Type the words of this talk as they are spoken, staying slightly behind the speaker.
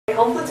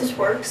hopefully this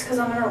works because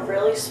I'm in a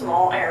really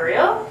small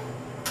area.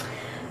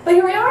 But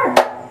here we are,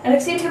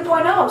 NXT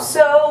 2.0.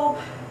 So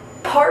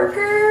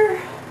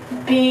Parker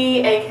B,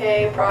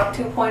 aka Brock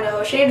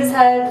 2.0, shaved his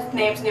head.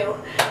 His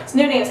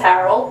new name's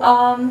Harold.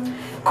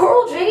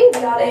 Coral Jade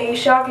got a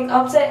shocking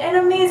upset and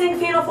amazing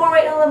Fatal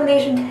 4-Way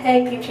Elimination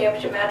Tag Team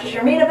Championship match as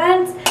your main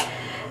event.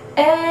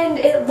 And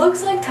it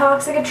looks like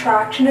Toxic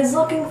Attraction is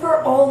looking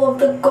for all of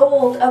the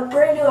gold. A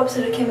brand new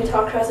episode of Kimmy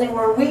Talks Wrestling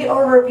where we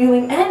are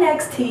reviewing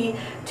NXT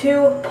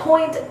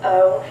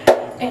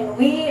 2.0. And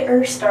we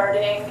are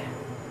starting.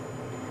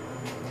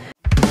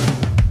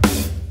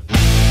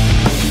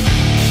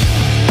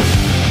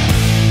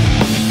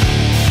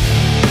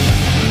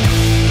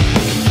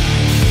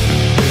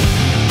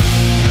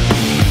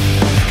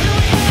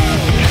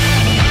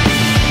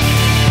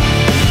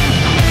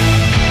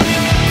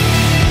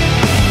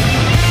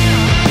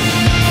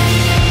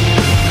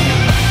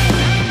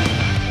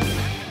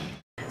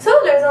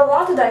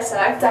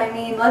 Dissect. I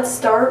mean, let's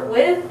start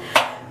with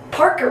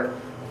Parker.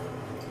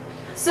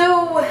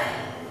 So,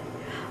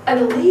 I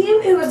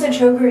believe it was a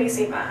Joe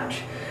Gracie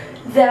match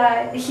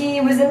that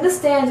he was in the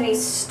stands and he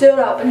stood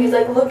up and he's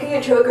like looking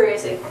at Joe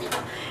Gracie.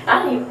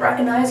 I didn't even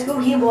recognize who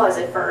he was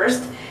at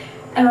first,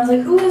 and I was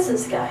like, who is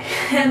this guy?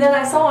 And then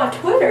I saw on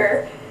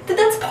Twitter that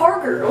that's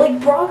Parker, like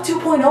Brock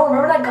 2.0.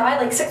 Remember that guy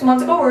like 6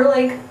 months ago? We were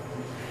like,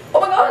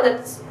 oh my god,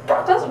 that's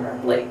Brock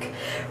Lesnar, like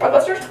Brock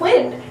Lesnar's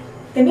twin.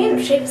 They made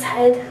him shave his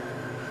head.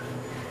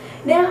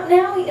 Now,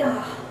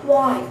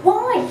 why?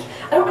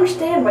 I don't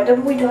understand why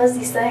WWE does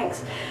these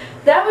things.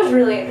 That was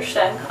really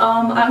interesting.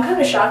 I'm kind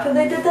of shocked that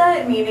they did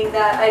that, meaning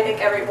that I think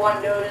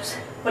everyone knows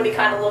what he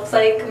kind of looks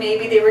like.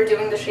 Maybe they were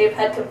doing the shaved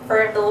head for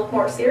him to look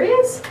more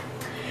serious.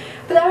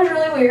 But that was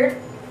really weird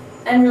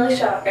and really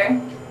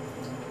shocking.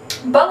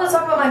 But let's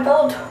talk about my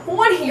fellow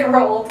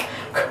 20-year-old,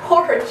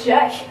 Cora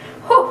Jade.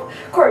 Oh,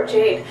 Cora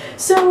Jade.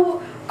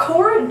 So,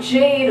 Cora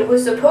Jade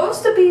was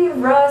supposed to be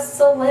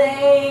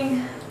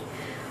wrestling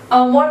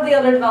one of the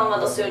other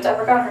developmental students, I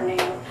forgot her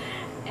name,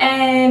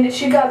 and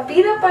she got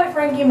beat up by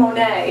Frankie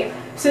Monet.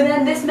 So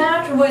then this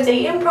match was an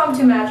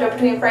impromptu matchup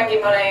between Frankie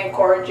Monet and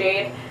Cora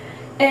Jade.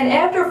 And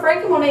after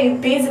Frankie Monet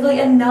basically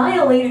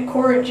annihilated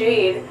Cora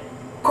Jade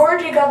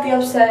got the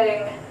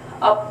upsetting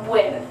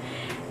win.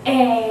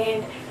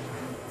 And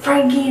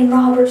Frankie and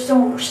Robert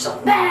Stone were so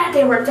mad,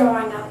 they were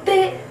throwing a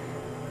fit.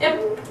 And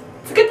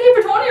it's a good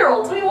day for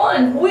 20-year-olds. We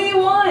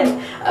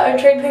won.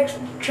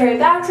 Trey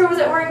Baxter was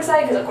at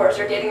ringside because, of course,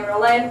 they're dating in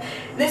real life.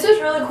 This was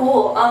really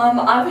cool.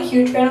 I'm a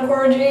huge fan of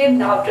Cora Jade,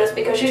 not just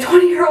because she's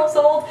 20 years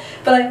old,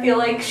 but I feel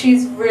like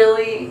she's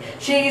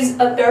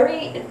a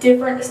very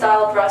different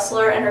styled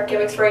wrestler, and her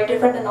gimmick's very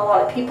different than a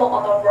lot of people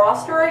on the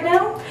roster right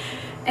now.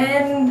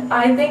 And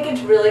I think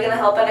it's really going to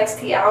help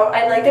NXT out.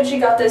 I like that she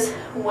got this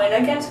win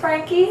against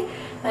Frankie.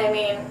 I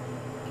mean,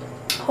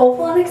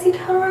 hopefully NXT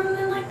title run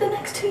in like the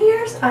next 2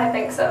 years? I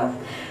think so.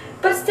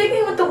 But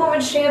sticking with the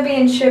Women's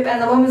Championship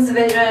and the Women's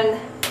Division,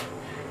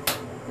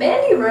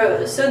 Mandy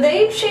Rose. So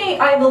they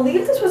changed, I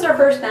believe this was her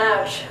first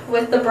match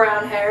with the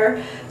brown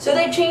hair. So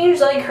they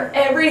changed like her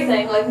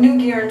everything, like new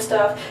gear and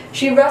stuff.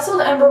 She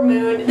wrestled Ember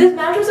Moon. This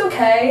match was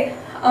okay.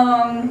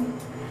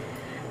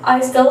 I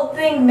still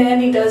think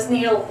Mandy does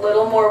need a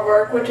little more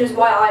work, which is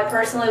why I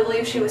personally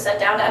believe she was sent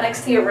down to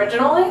NXT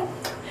originally.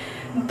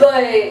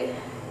 But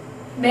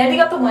Mandy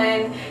got the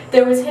win.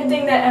 There was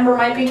hinting that Ember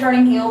might be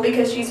turning heel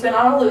because she's been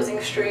on a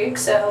losing streak,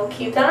 so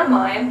keep that in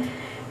mind.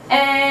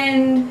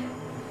 And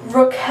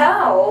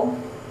Raquel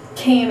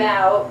came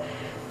out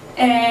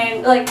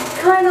and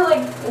kind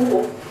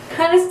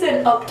of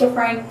stood up to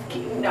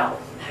Frankie. No,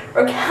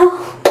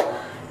 Raquel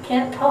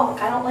can't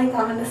talk. I don't like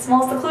that. I'm in the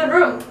small secluded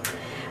room.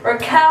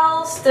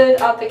 Raquel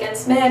stood up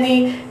against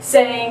Mandy,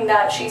 saying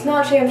that she's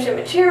not championship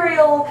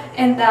material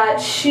and that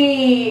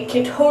she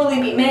can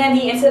totally beat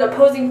Mandy. Instead of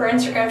posing for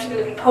Instagram, she's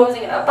going to be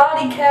posing in a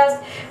body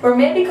cast, where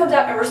Mandy comes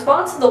out and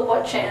responds to the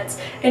what chants,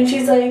 and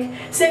she's like,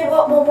 say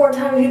what one more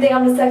time if you think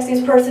I'm the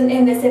sexiest person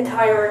in this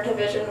entire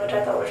division, which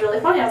I thought was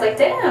really funny. I was like,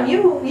 damn,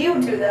 you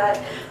do that.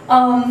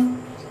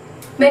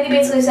 Mandy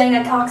basically saying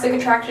that Toxic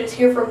Attraction is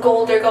here for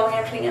gold. They're going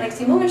after the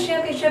NXT Women's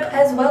Championship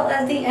as well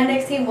as the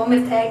NXT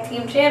Women's Tag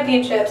Team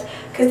Championships.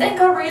 Because thank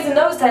God we're using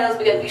those titles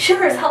because we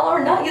sure as hell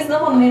are not using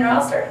them on the main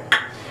roster.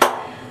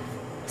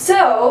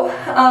 So,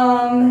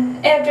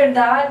 after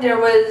that, there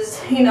was,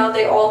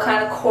 they all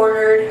kind of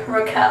cornered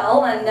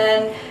Raquel, and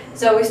then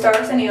Zoe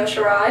Starks and Io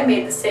Shirai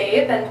made the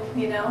save, and,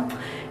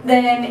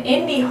 then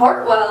Indy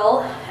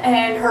Hartwell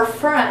and her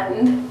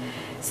friend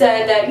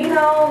said that,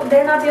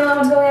 they're not the only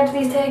ones going after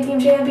these tag team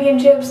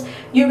championships.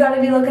 You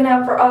gotta be looking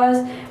out for us.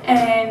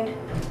 And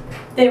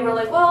they were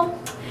like, well,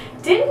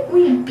 didn't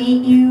we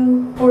beat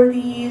you for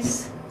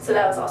these? So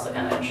that was also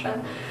kind of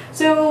interesting.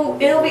 So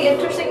it'll be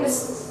interesting to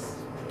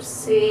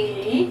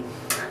see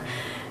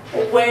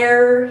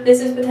where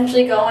this is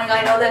potentially going.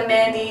 I know that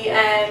Mandy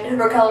and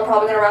Raquel are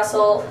probably going to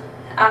wrestle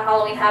at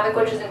Halloween Havoc,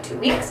 which is in 2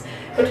 weeks,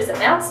 which is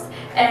announced.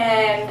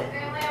 And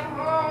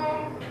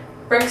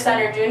Rick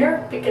Steiner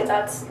Jr., because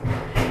that's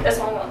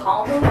what I'm going to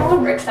call him from now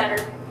on. Rick Steiner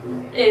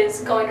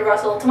is going to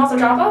wrestle Tommaso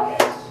Ciampa.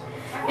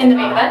 in the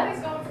main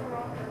event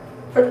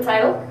for the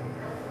title,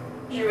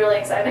 which is really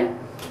exciting.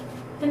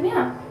 And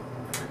yeah,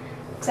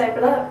 excited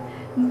for that.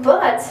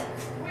 But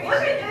Look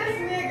at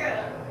this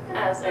nigga.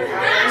 as they're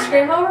trying to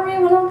scream over me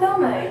when I'm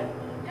filming.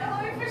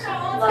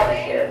 Love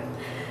it here.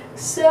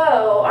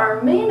 So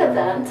our main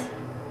event,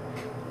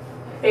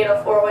 Fatal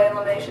 4-Way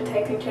Elimination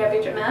Tag Team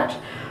Championship match.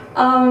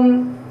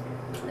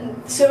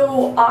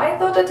 So I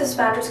thought that this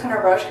match was kind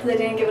of rushed because they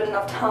didn't give it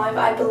enough time.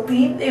 I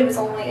believe it was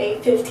only a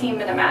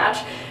 15-minute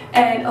match,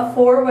 and a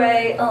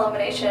 4-way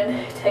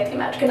elimination tag team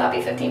match could not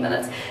be 15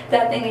 minutes.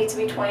 That thing needs to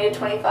be 20 to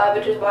 25,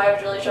 which is why I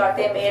was really shocked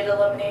they made it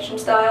elimination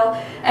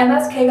style.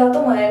 MSK got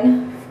the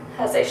win,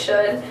 as they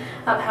should.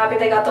 I'm happy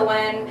they got the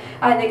win.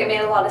 I think it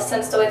made a lot of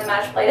sense the way the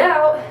match played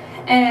out,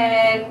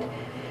 and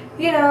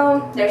you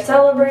know, they're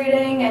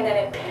celebrating, and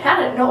then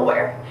out of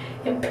nowhere,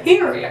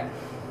 Imperium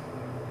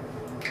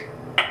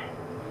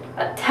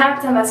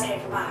attacked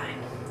MSK from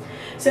behind.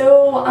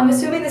 So I'm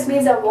assuming this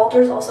means that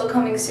Walter's also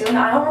coming soon.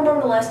 I don't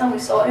remember the last time we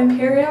saw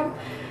Imperium,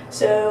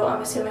 so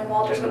I'm assuming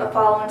Walter's going to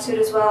follow in suit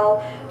as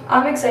well.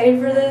 I'm excited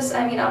for this.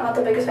 I mean, I'm not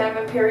the biggest fan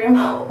of Imperium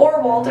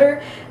or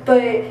Walter,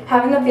 but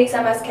having them face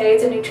MSK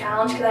is a new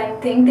challenge because I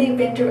think they've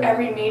been through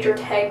every major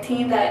tag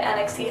team that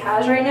NXT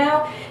has right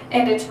now,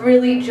 and it's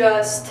really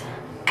just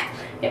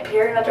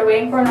Imperium that they're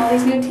waiting for and all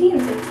these new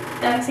teams in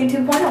NXT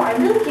 2.0. I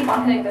really keep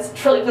on hitting this.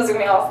 It's really pissing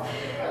me off.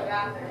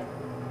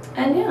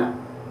 And yeah,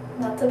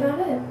 that's about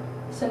it.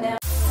 So now